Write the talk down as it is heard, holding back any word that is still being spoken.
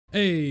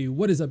Hey,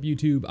 what is up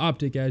YouTube?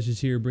 thyAshes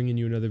here bringing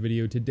you another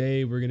video.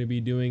 Today we're going to be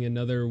doing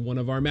another one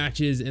of our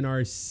matches in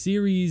our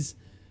series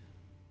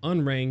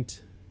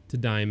Unranked to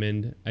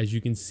Diamond. As you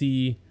can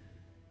see,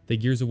 the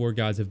Gears of War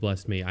gods have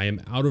blessed me. I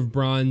am out of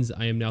bronze.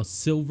 I am now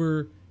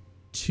silver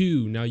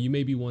 2. Now you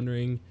may be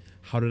wondering,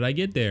 how did I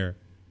get there?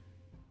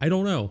 I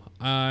don't know.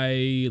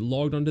 I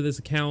logged onto this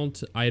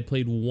account. I had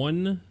played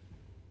one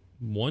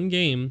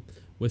game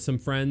with some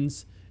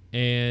friends,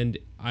 and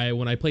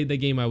when I played that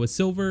game I was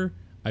silver.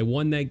 I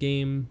won that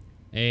game,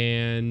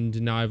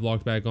 and now I've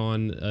logged back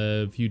on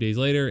a few days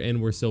later,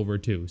 and we're silver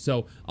 2.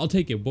 So I'll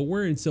take it, but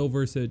we're in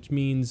silver, so which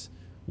means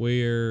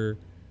we're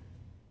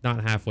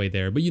not halfway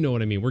there, but you know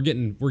what I mean. We're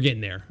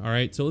getting there. All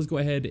right, so let's go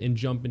ahead and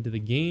jump into the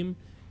game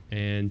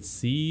and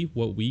see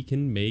what we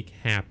can make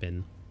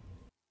happen.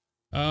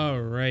 All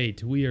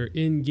right, we are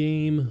in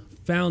game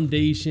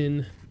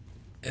foundation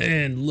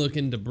and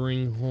looking to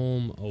bring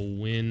home a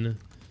win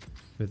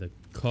for the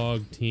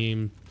COG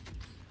team.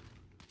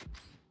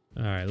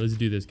 All right, let's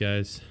do this,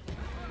 guys.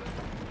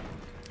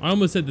 I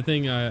almost said the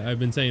thing I've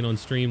been saying on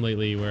stream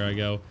lately where I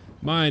go,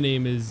 my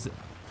name is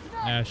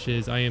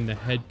Ashes. I am the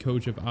head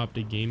coach of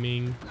OpTic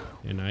Gaming,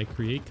 and I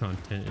create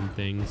content and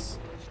things.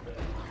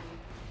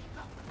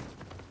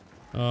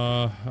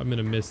 I'm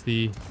gonna miss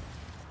the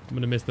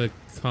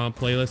comp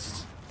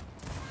playlist.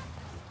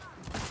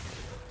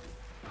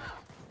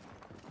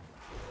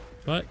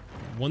 But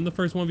won the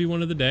first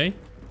 1v1 of the day,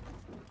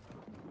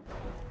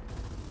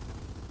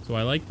 so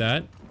I like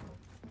that.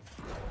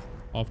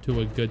 Off to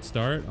a good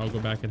start. I'll go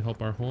back and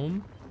help our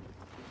home.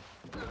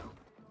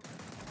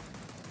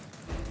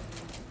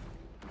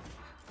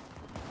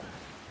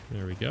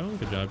 There we go.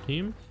 Good job,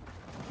 team.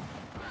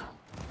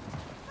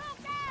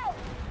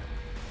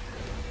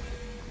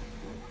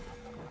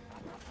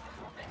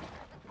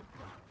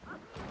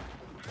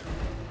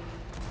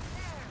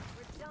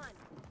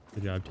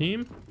 Good job,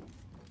 team.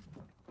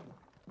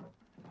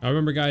 Now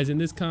remember, guys, in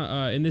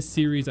this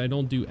series, I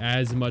don't do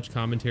as much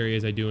commentary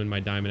as I do in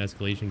my Diamond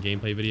Escalation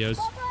gameplay videos.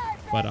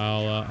 But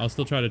I'll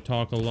still try to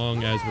talk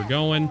along as we're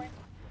going.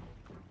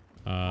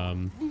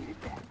 I'm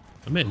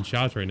hitting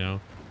shots right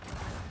now.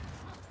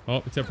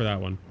 Oh, except for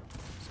that one.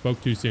 Spoke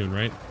too soon,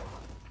 right?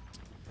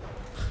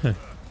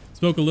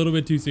 Spoke a little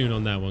bit too soon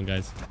on that one,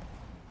 guys.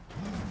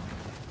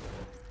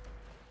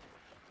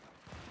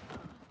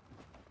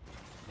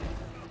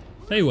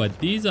 Tell you what,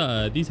 these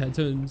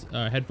headphones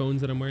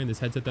that I'm wearing, this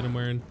headset that I'm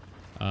wearing,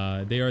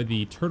 they are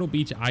the Turtle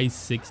Beach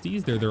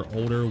i60s. They're their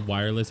older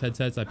wireless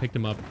headsets. I picked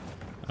them up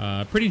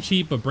pretty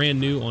cheap, but brand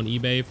new on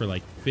eBay for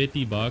like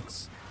 50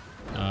 bucks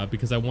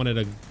because I wanted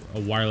a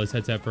wireless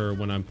headset for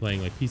when I'm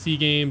playing like PC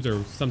games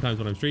or sometimes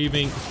when I'm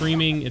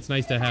streaming. It's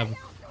nice to have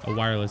a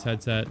wireless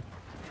headset.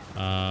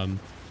 And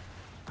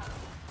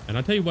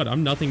I'll tell you what,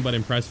 I'm nothing but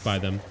impressed by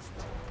them.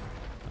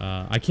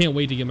 I can't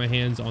wait to get my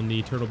hands on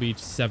the Turtle Beach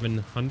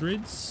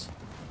 700s.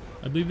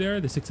 I believe they are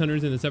the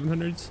 600s and the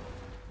 700s.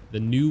 The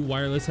new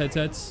wireless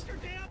headsets.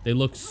 They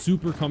look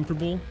super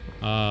comfortable.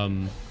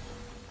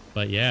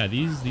 But yeah,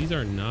 these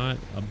are not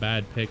a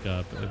bad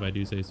pickup, if I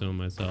do say so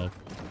myself.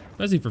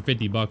 Especially for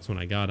 50 bucks when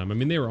I got them. I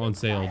mean, they were on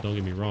sale, don't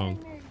get me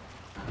wrong.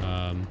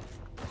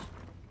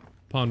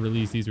 Upon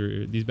release,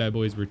 these bad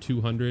boys were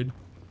 200.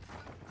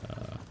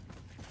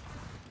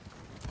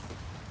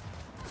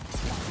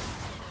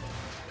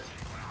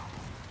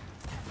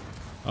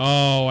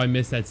 Oh, I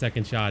missed that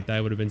second shot.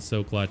 That would have been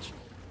so clutch.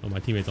 Oh, my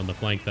teammate's on the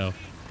flank though.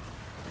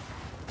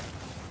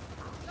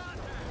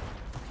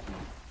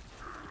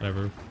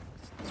 Whatever.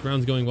 This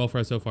round's going well for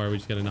us so far. We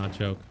just gotta not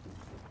choke.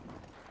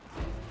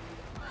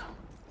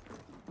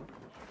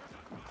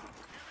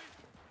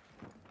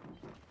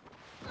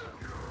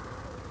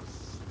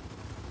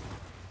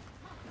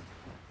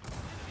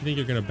 You think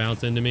you're gonna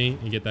bounce into me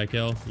and get that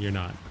kill? You're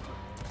not.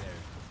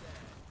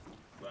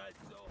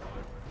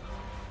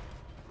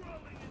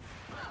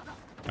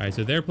 Alright,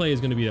 so their play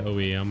is gonna be the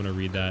OE. I'm gonna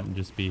read that and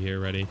just be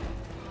here ready.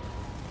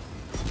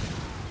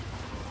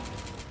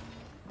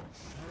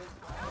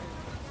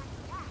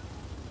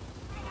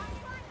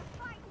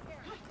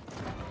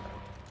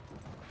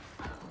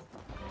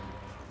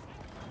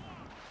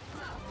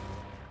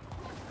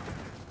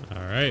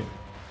 All right.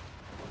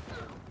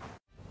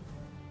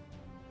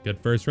 Good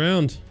first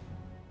round.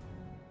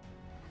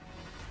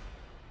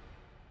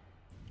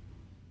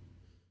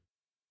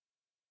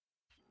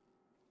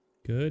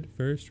 Good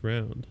first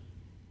round.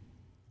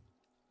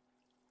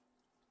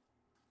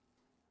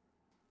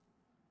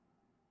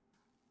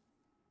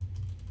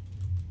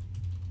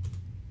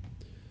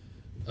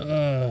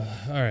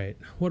 All right.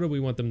 What do we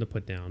want them to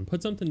put down?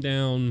 Put something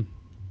down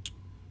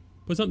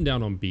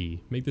on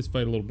B. Make this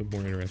fight a little bit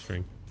more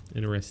interesting.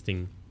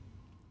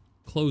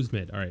 Closed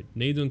mid. All right.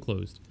 Nades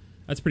unclosed.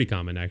 That's pretty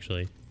common,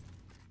 actually.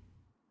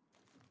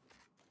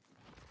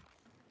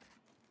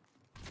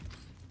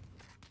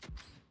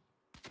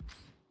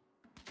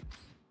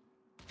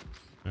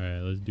 All right.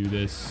 Let's do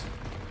this.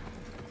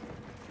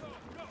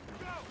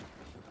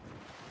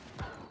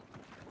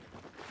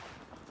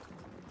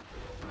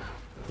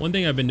 One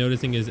thing I've been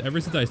noticing is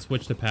ever since I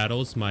switched to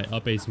paddles, my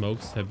up A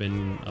smokes have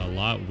been a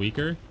lot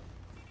weaker.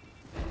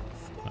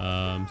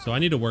 So I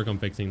need to work on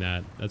fixing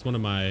that. That's one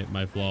of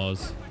my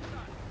flaws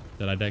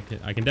that I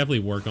can definitely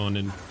work on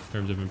in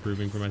terms of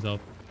improving for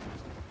myself.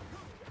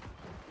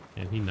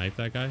 And he knifed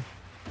that guy.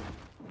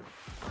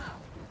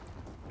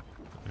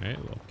 All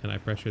right, well, can I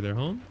pressure their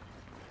home?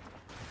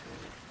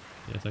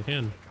 Yes, I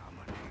can.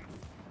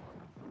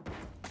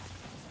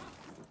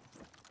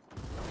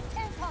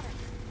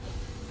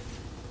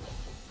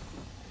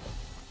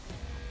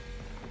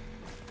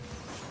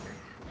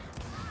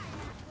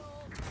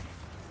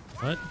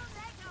 What?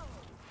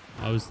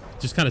 I was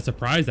just kind of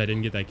surprised I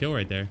didn't get that kill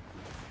right there.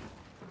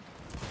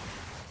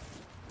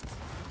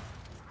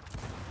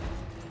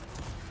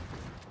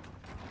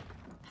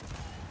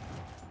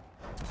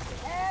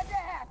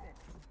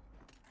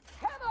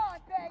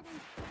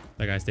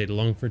 That guy stayed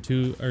alive for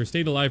too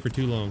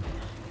long.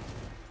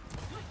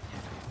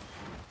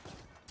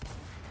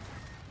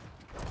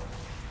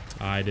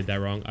 I did that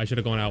wrong. I should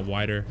have gone out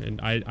wider,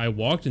 and I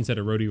walked instead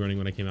of roadie running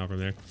when I came out from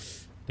there.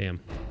 Damn,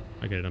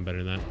 I could have done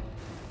better than that.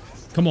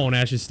 Come on,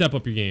 Ashes, step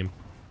up your game.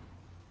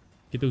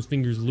 Get those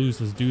fingers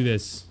loose. Let's do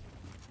this.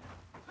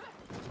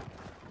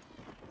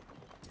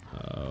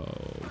 Oh,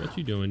 what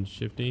you doing,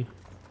 Shifty?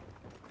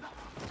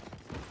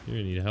 You're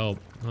gonna need help,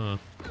 huh?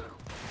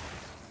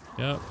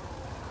 Yep.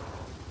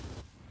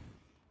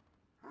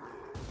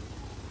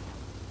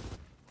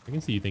 I can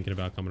see you thinking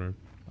about coming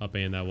up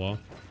in that wall.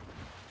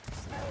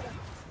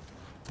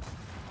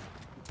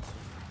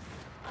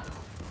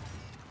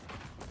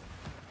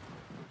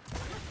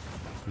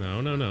 No,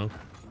 no, no.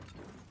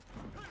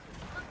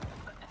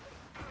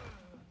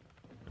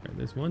 Alright,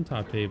 there's one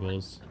top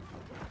tables.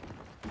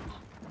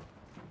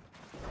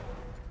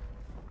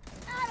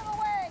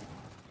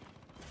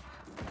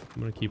 I'm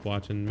gonna keep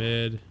watching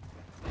mid.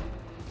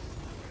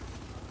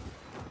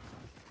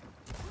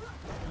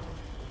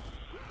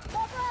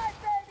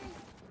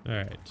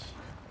 Alright.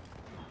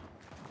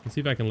 Let's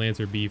see if I can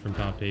Lancer B from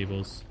top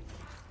tables.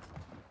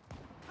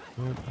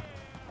 Oh.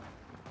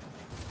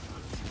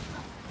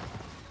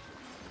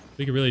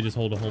 We could really just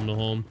hold a home to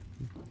home.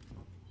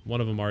 One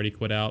of them already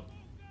quit out.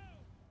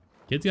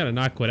 Kid's gotta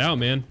not quit out,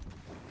 man.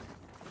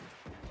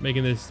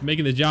 Making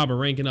the job of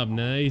ranking up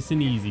nice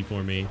and easy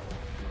for me.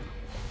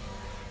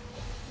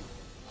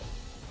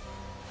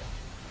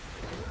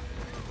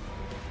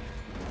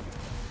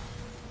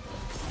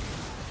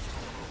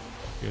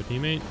 Go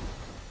teammate.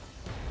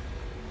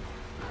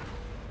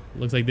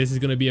 Looks like this is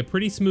going to be a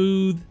pretty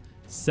smooth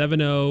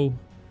 7-0. Of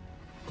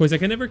course, I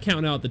can never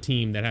count out the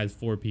team that has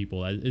 4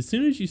 people. As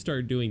soon as you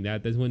start doing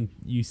that, that's when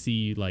you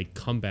see like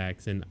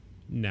comebacks, and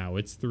now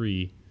it's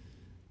 3.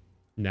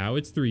 Now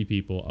it's 3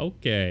 people.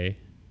 Okay.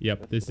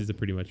 Yep, this is a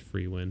pretty much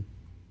free win.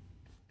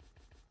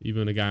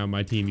 Even a guy on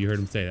my team, you heard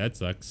him say, that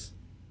sucks.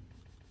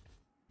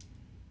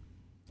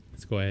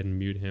 Let's go ahead and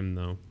mute him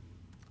though.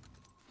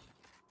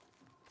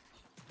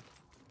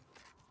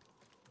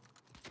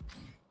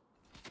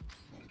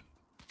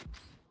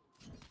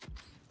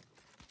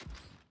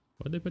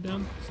 What'd they put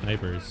down?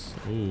 Snipers.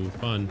 Ooh,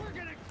 fun.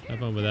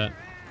 Have fun with that.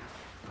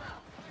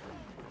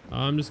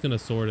 I'm just gonna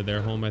sword to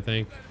their home, I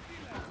think.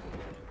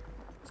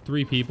 It's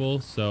 3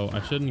 people, so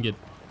I shouldn't get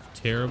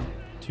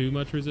too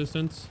much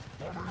resistance.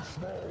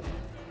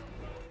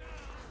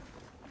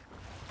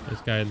 This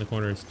guy in the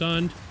corner is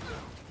stunned.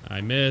 I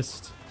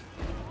missed.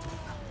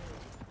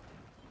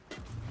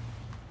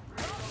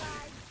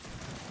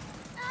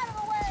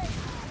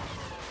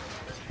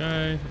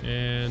 Okay,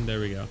 and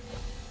there we go.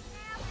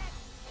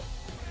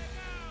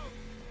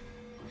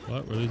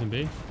 What? We're losing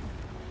B?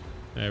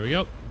 There we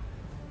go.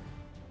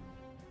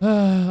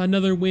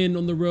 Another win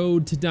on the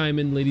road to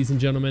Diamond, ladies and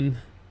gentlemen.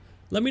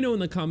 Let me know in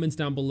the comments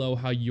down below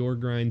how your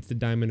grinds to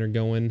Diamond are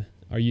going.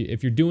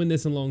 If you're doing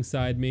this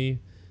alongside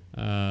me,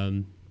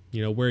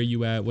 you know, where are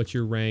you at? What's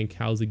your rank?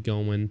 How's it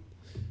going?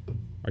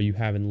 Are you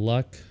having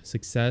luck,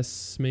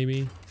 success,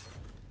 maybe?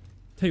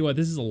 Tell you what,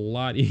 this is a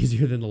lot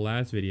easier than the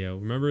last video.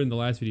 Remember in the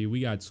last video,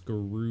 we got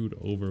screwed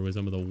over with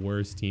some of the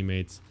worst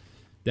teammates.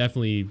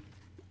 Definitely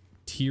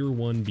tier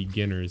 1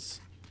 beginners.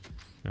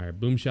 All right,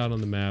 boom shot on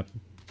the map.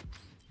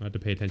 I have to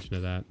pay attention to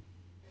that.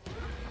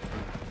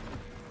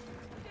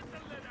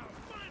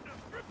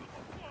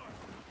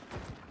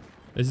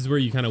 This is where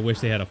you kind of wish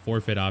they had a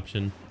forfeit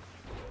option.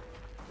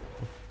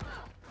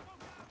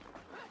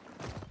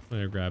 I'm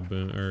gonna grab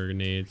boom or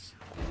grenades.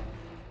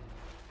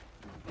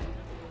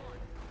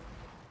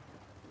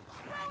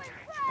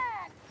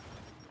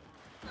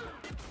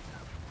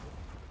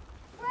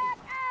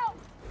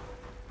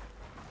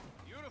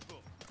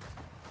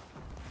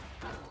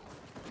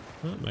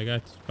 Oh, my guy's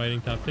fighting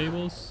top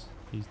tables.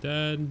 He's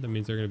dead. That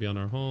means they're going to be on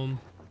our home.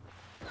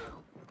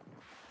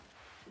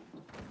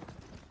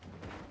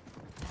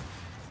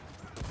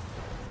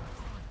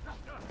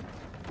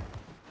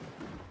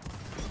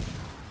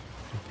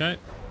 Okay.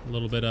 A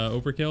little bit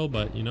overkill,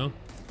 but, you know,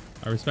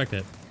 I respect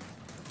it.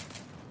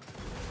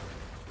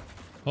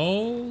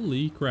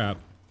 Holy crap.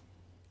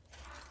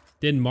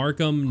 Didn't mark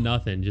him,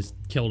 nothing. Just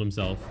killed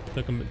himself.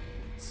 Took him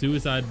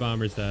suicide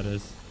bomber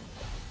status.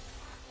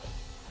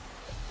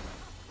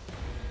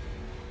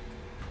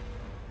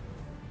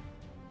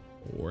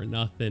 Or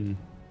nothing.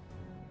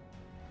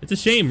 It's a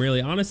shame,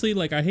 really. Honestly,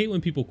 like, I hate when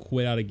people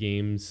quit out of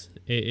games.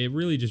 It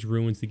really just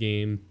ruins the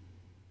game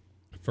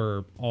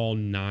for all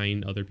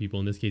 9 other people.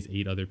 In this case,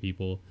 8 other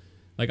people.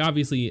 Like,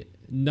 obviously,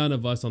 none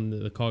of us on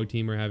the COG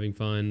team are having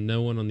fun.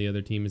 No one on the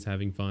other team is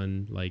having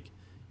fun. Like,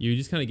 you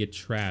just kind of get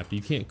trapped.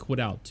 You can't quit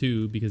out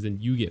too, because then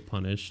you get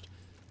punished.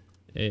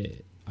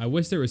 I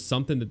wish there was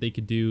something that they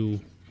could do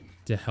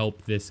to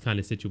help this kind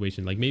of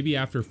situation. Like, maybe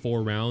after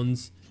 4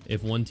 rounds,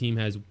 if one team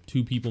has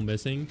 2 people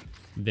missing,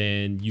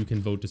 then you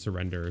can vote to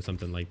surrender or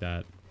something like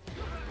that.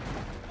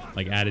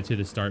 Like, add it to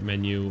the start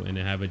menu and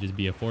have it just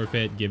be a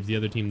forfeit, gives the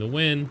other team the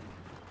win.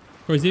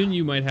 Of course, then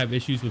you might have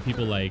issues with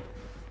people like,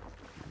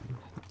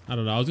 I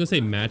don't know, I was gonna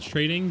say match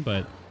trading,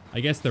 but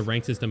I guess the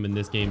rank system in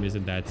this game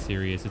isn't that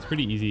serious. It's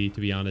pretty easy,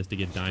 to be honest, to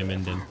get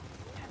diamond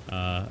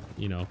and,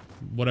 you know,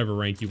 whatever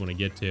rank you want to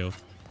get to.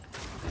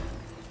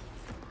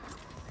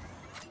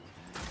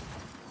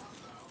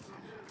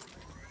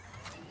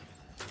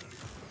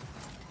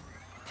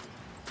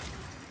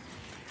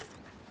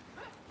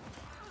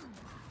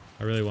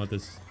 I really want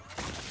this.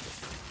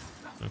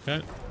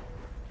 Okay.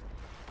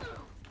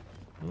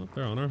 Oh,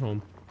 they're on our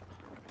home.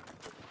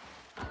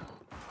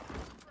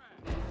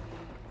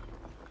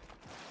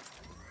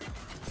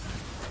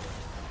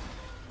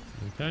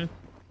 Okay.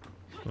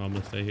 Well, I'm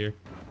gonna stay here.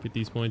 Get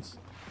these points.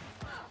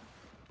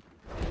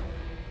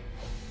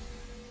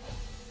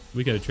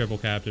 We could have triple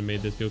capped and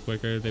made this go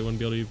quicker. They wouldn't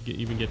be able to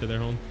even get to their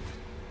home.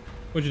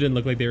 Which it didn't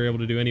look like they were able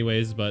to do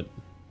anyways, but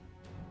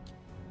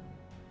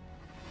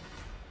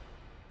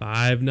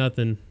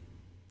 5-0.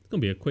 It's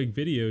gonna be a quick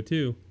video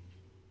too.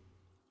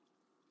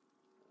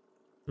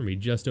 Gonna be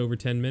just over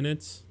 10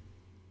 minutes.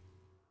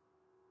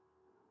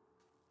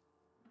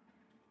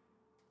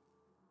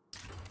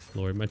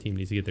 Lord, my team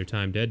needs to get their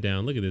time dead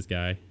down. Look at this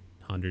guy.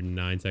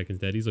 109 seconds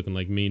dead. He's looking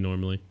like me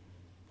normally.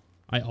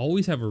 I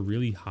always have a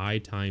really high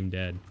time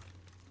dead.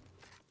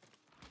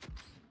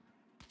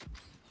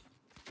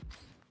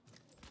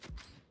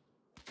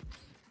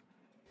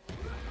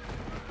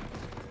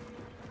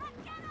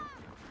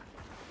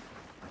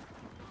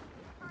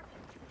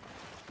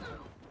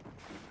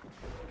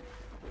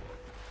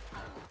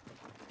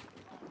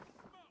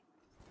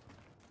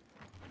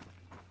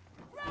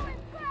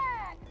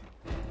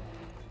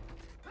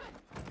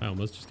 I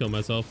almost just killed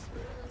myself.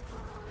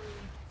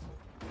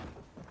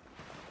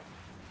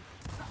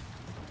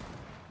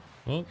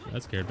 Well,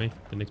 that scared me.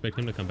 Didn't expect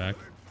him to come back.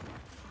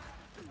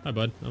 Hi,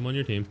 bud. I'm on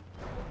your team.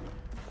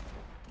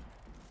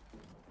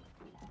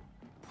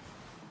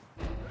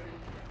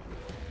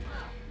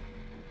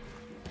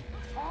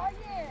 Oh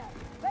yeah!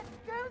 Let's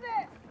do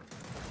this!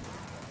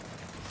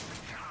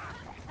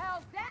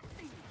 How's that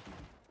for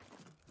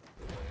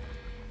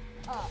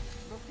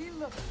you?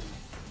 Looky.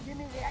 Give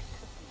me that cookie.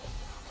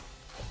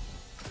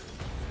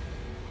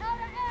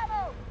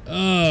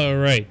 All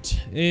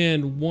right,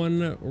 and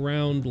 1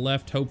 round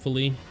left,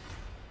 hopefully.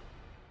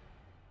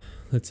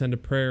 Let's send a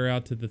prayer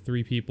out to the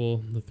 3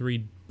 people, the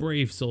 3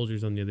 brave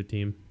soldiers on the other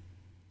team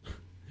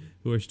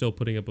who are still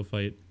putting up a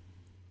fight.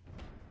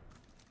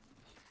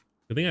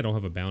 I think I don't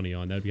have a bounty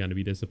on. That'd kind of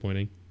be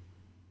disappointing.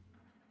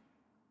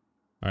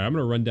 All right, I'm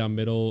gonna run down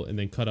middle and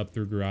then cut up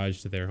through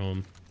garage to their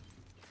home,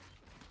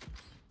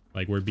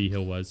 like where B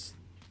Hill was.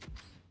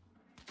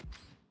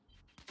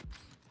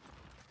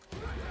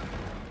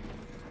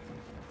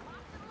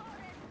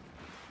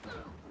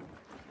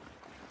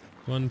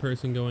 One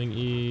person going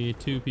E,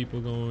 2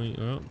 people going,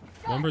 well,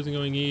 1 person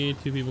going E,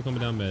 2 people coming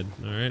down mid.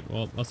 All right,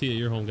 well, I'll see you at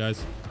your home,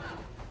 guys.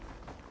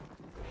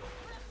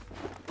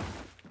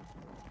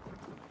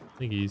 I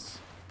think he's...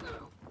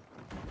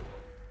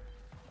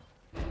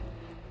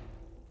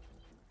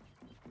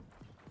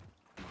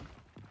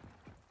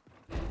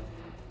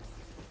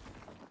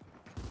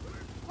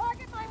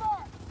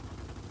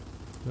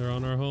 They're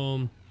on our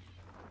home.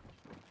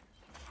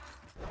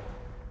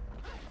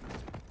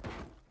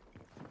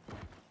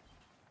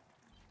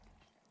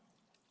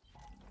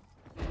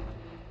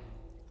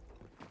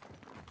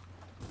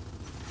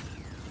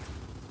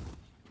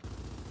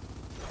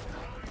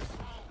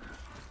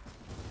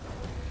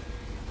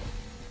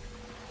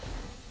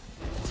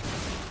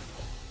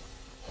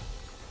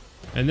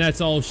 And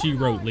that's all she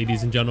wrote,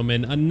 ladies and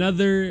gentlemen.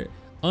 Another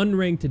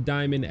unranked to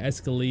diamond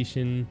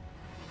escalation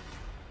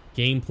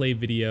gameplay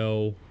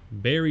video.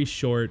 Very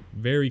short,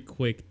 very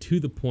quick, to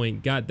the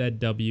point. Got that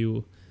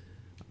W.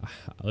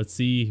 Let's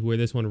see where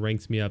this one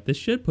ranks me up. This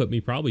should put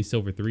me probably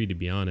silver 3, to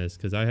be honest,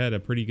 because I had a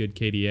pretty good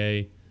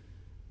KDA.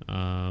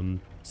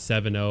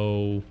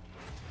 7-0.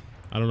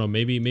 I don't know,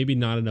 maybe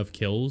not enough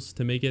kills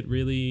to make it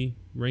really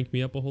rank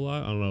me up a whole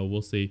lot. I don't know,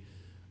 we'll see.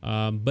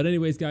 But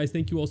anyways, guys,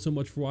 thank you all so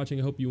much for watching.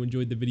 I hope you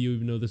enjoyed the video,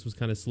 even though this was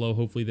kind of slow.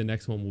 Hopefully the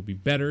next one will be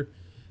better.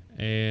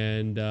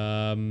 And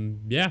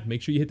yeah,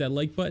 make sure you hit that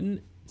like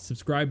button,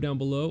 subscribe down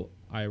below.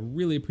 I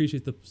really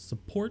appreciate the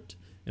support,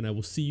 and I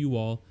will see you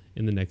all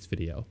in the next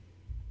video.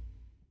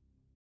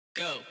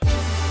 Go.